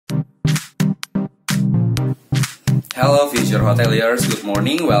Hello future hoteliers, good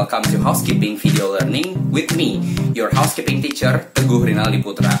morning. Welcome to Housekeeping Video Learning with me, your housekeeping teacher, Teguh Rinaldi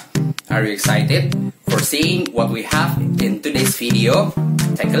Putra. Are you excited for seeing what we have in today's video?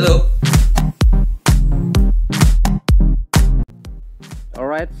 Take a look.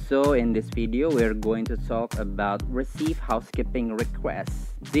 Alright, so in this video we're going to talk about receive housekeeping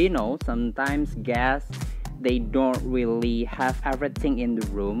requests. Do you know sometimes guests they don't really have everything in the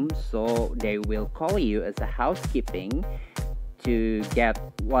room, so they will call you as a housekeeping to get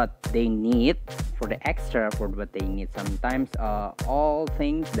what they need for the extra for what they need. Sometimes all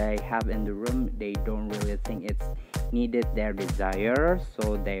things they have in the room they don't really think it's needed their desire,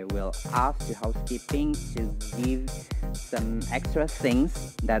 so they will ask the housekeeping to give some extra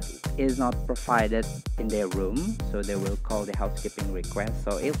things that is not provided in their room, so they will call the housekeeping request.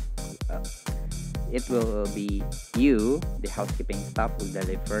 So if it will be you, the housekeeping staff, who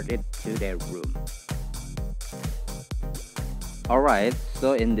delivered it to their room. Alright,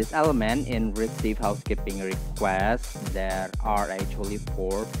 so in this element, in receive housekeeping request, there are actually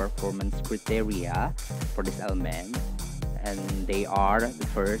 4 performance criteria for this element. And they are, the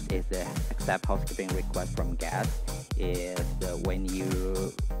first is the accept housekeeping request from guests. Is when you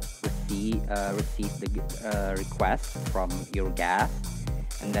receive the request from your guest.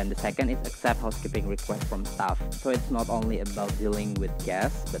 And then the second is accept housekeeping request from staff. So it's not only about dealing with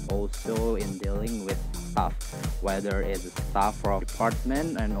guests, but also in dealing with staff, whether it's staff from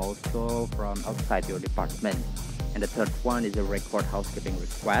department and also from outside your department. And the third one is a record housekeeping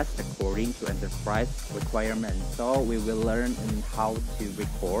request according to enterprise requirements. So we will learn in how to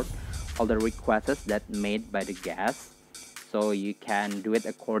record all the requests that made by the guests, so you can do it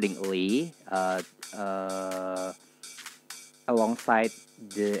accordingly alongside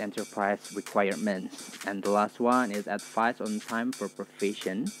the enterprise requirements. And the last one is advice on time for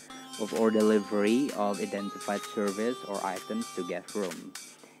provision of or delivery of identified service or items to guest room.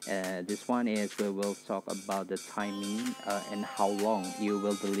 This one is we will talk about the timing and how long you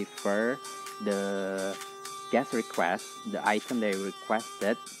will deliver the guest request, the item they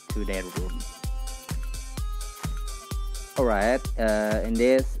requested, to their room. Alright, in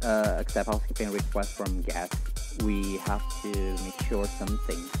this accept housekeeping request from guests, we have to make sure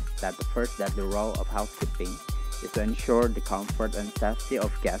something, that the first, that the role of housekeeping is to ensure the comfort and safety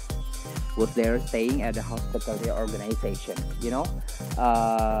of guests who they're staying at the hospitality organization. You know,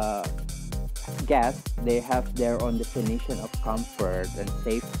 guests, they have their own definition of comfort and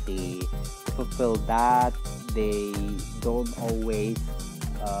safety. To fulfill that, they don't always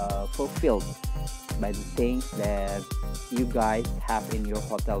fulfilled by the things that you guys have in your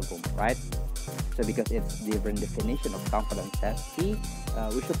hotel room, right? So because it's different definition of comfort and safety,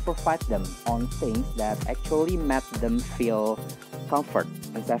 we should provide them on things that actually make them feel comfort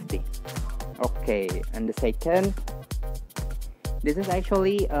and safety. Okay, and the second, this is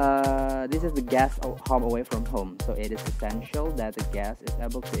actually this is the guest home away from home, so it is essential that the guest is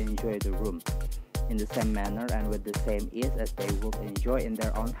able to enjoy the room in the same manner and with the same ease as they would enjoy in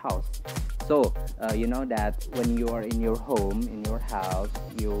their own house. So you know that when you are in your home, in your house,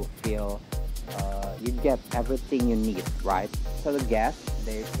 you feel you get everything you need, right? So the guests,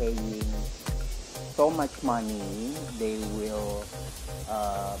 they're paying so much money, they will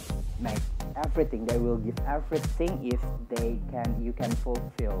make everything, they will give everything if you can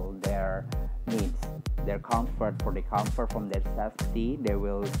fulfill their needs, their comfort, for the comfort from their safety, they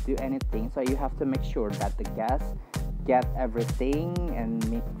will do anything. So you have to make sure that the guests get everything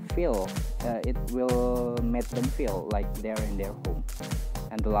and it will make them feel like they're in their home.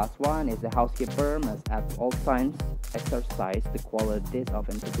 And the last one is the housekeeper must at all times exercise the qualities of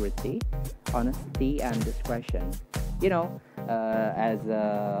integrity, honesty, and discretion. You know, as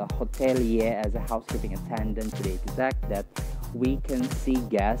a hotelier, as a housekeeping attendant to the exact, that we can see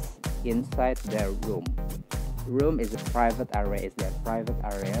guests inside their room. Room is a private area, is their private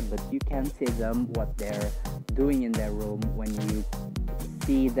area, but you can see them what they're doing in their room. When you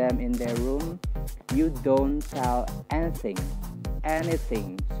see them in their room, you don't tell anything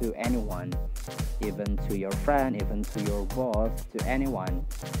to anyone, even to your friend, even to your boss, to anyone,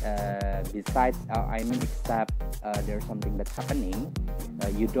 besides except there's something that's happening,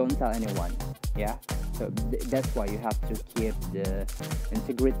 you don't tell anyone. Yeah, so that's why you have to keep the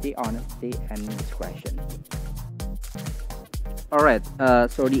integrity, honesty, and discretion. Alright,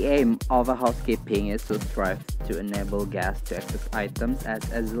 so the aim of a housekeeping is to strive to enable guests to access items as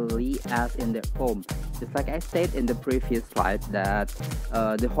easily as in their home. Just like I said in the previous slide, that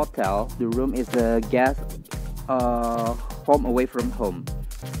the hotel, the room is a guest home away from home.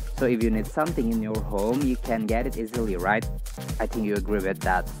 So if you need something in your home, you can get it easily, right? I think you agree with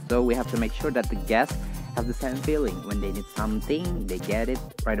that. So we have to make sure that the guest have the same feeling. When they need something, they get it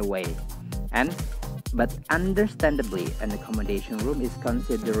right away. But understandably, an accommodation room is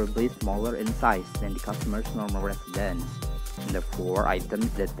considerably smaller in size than the customer's normal residence. And therefore,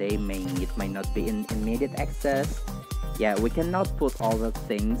 items that they may need might not be in immediate access. Yeah, we cannot put all the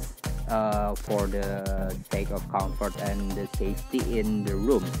things for the sake of comfort and the safety in the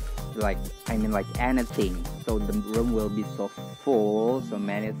room. Like anything. So the room will be so full, so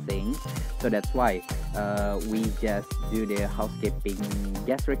many things. So that's why we just do the housekeeping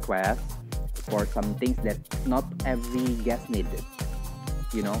guest request for some things that not every guest needed.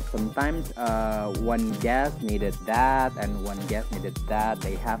 You know, sometimes one guest needed that and one guest needed that.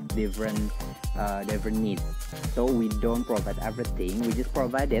 They have different needs. So we don't provide everything. We just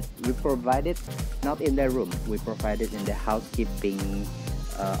provide it. We provide it not in their room. We provide it in the housekeeping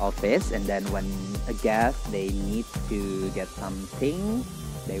office. And then when a guest they need to get something,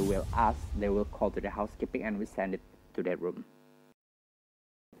 they will call to the housekeeping and we send it to their room.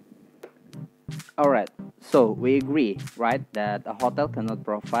 Alright, so we agree, right, that a hotel cannot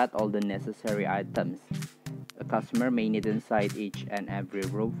provide all the necessary items. A customer may need inside each and every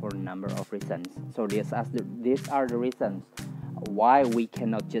room for a number of reasons. So these are the reasons why we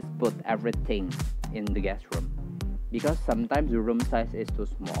cannot just put everything in the guest room. Because sometimes the room size is too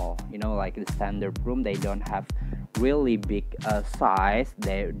small. You know, like the standard room, they don't have really big size,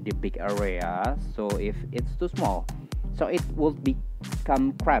 the big area. So if it's too small, so it will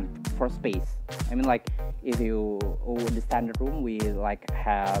become cramped for space. I mean, like if you the standard room, we like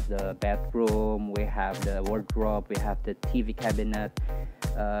have the bedroom, we have the wardrobe, we have the TV cabinet.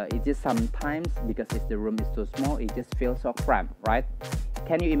 It just sometimes, because if the room is too small, it just feels so cramped, right?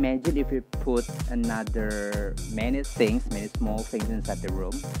 Can you imagine if you put many small things inside the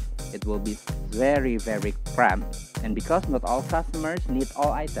room? It will be very, very cramped. And because not all customers need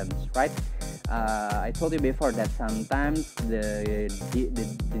all items, right? I told you before that sometimes the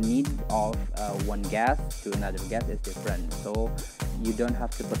need of one guest to another guest is different. So you don't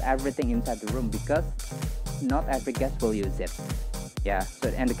have to put everything inside the room because not every guest will use it. Yeah. So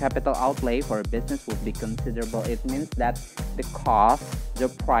and the capital outlay for a business will be considerable. It means that the cost, the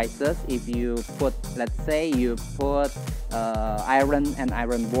prices, if you put, let's say you put iron and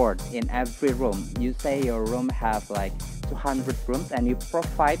iron board in every room. You say your room have like 200 rooms and you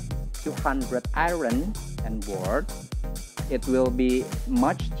provide 200 iron and board. It will be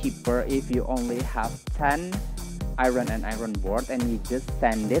much cheaper if you only have 10 iron and iron board and you just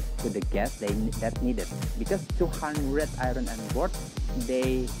send it to the guests that need it. Because 200 iron and board,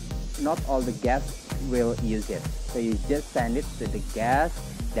 not all the guests will use it. So you just send it to the guests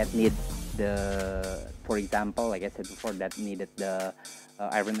that need for example, like I said before, that needed the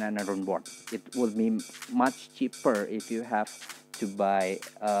iron and iron board. It would be much cheaper if you have to buy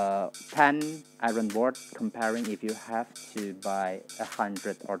 10 iron board comparing if you have to buy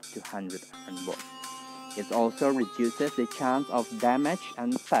 100 or 200 iron board. It also reduces the chance of damage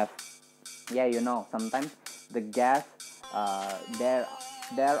and theft. Yeah, you know, sometimes the gas, there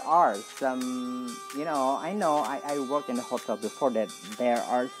are some, you know, I worked in a hotel before, that there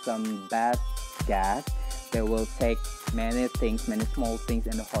are some bad gas. They will take many small things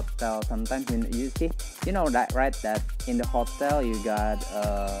in the hotel. Sometimes you see, you know that, right, that in the hotel you got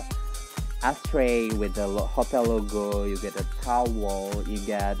ashtray with the hotel logo, you get a towel, you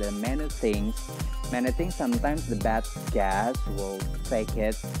get many things. Sometimes the bad gas will take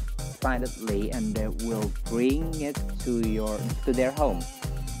it silently and they will bring it to their home.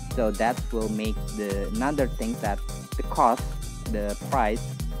 So that will make another thing that the cost, the price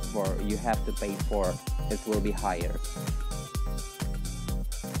for you have to pay for it will be higher.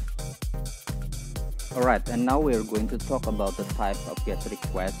 Alright, and now we're going to talk about the types of guest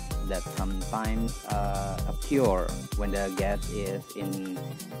requests that sometimes occur when the guest is in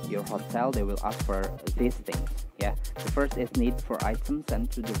your hotel. They will ask for these things. Yeah, the first is need for items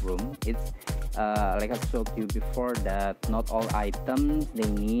sent to the room. It's like I told you before, that not all items they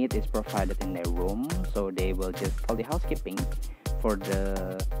need is provided in their room, so they will just call the housekeeping for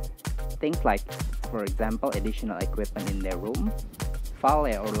the things like, for example, additional equipment in their room,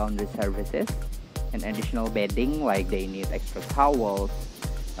 valet or laundry services, and additional bedding, like they need extra towels.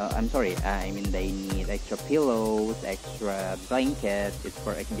 They need extra pillows, extra blankets. It's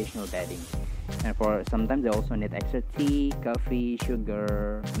for additional bedding. And for sometimes they also need extra tea, coffee,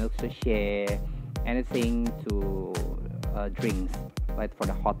 sugar, milk sachet, anything to drinks. Like for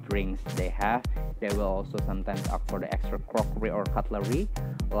the hot drinks they will also sometimes ask for the extra crockery or cutlery,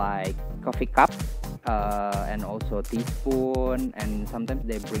 like coffee cup, and also teaspoon, and sometimes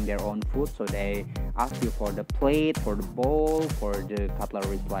they bring their own food, so they ask you for the plate, for the bowl, for the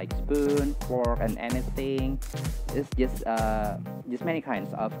cutlery like spoon, fork, and anything. It's just many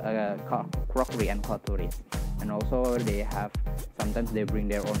kinds of crockery and cutlery. And also they have, sometimes they bring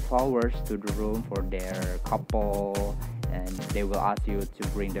their own flowers to the room for their couple, and they will ask you to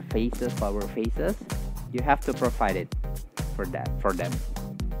bring the vases, flower vases. You have to provide it for them.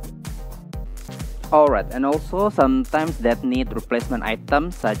 Alright, and also sometimes that need replacement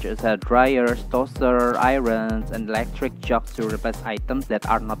items such as dryers, toaster, irons, and electric jugs to replace items that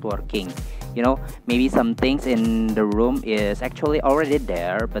are not working. You know, maybe some things in the room is actually already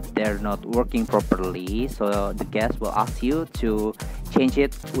there, but they're not working properly, so the guest will ask you to change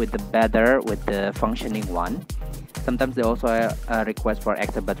it with the functioning one. Sometimes they also request for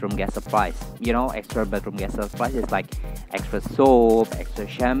extra bedroom gas supplies. You know, extra bedroom gas supplies is like extra soap, extra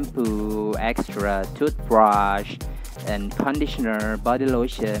shampoo, extra toothbrush, and conditioner, body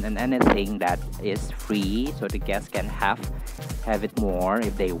lotion, and anything that is free, so the guests can have it more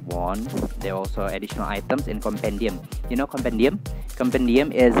if they want. There are also additional items in compendium. You know compendium?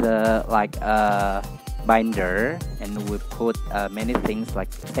 Compendium is like a binder, and we put many things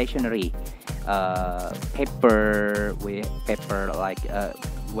like stationery, paper like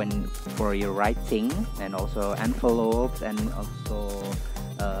when for your writing, and also envelopes, and also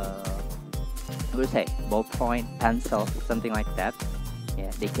we say ballpoint, pencil, something like that. Yeah,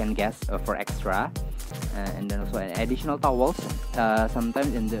 they can guess for extra, and then also additional towels.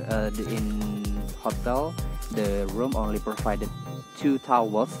 Sometimes in in hotel, the room only provided 2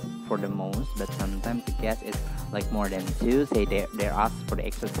 towels for the most, but sometimes the guest is like more than 2. Say they ask for the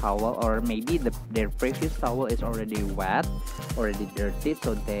extra towel, or maybe their previous towel is already wet, already dirty,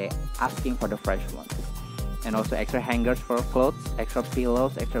 so they asking for the fresh ones. And also extra hangers for clothes, extra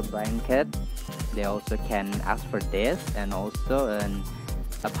pillows, extra blanket. They also can ask for this. And also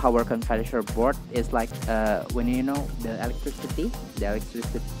a power converter board is like when you know the electricity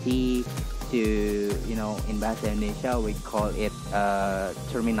to, you know, in bahasa Indonesia we call it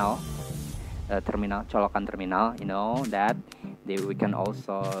terminal, colokan terminal. You know that we can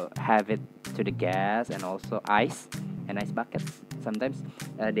also have it to the gas, and also ice and ice buckets. Sometimes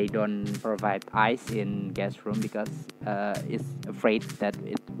they don't provide ice in guest room because it's afraid that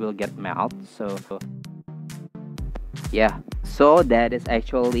it will get melt. So yeah, so that is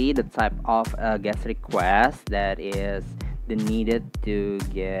actually the type of guest request that is the needed to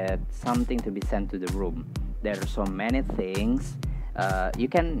get something to be sent to the room. There are so many things. You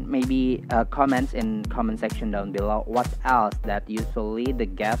can maybe comment in comment section down below what else that usually the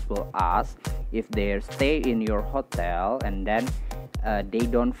guests will ask if they stay in your hotel, and then they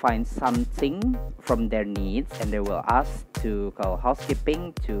don't find something from their needs, and they will ask to call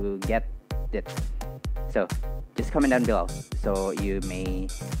housekeeping to get it. So just comment down below so you may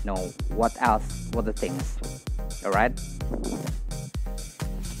know what the things. Alright,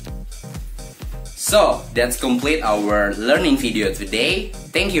 so that's complete our learning video today.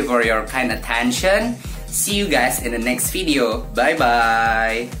 Thank you for your kind attention. See you guys in the next video. Bye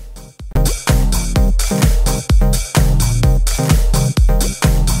bye.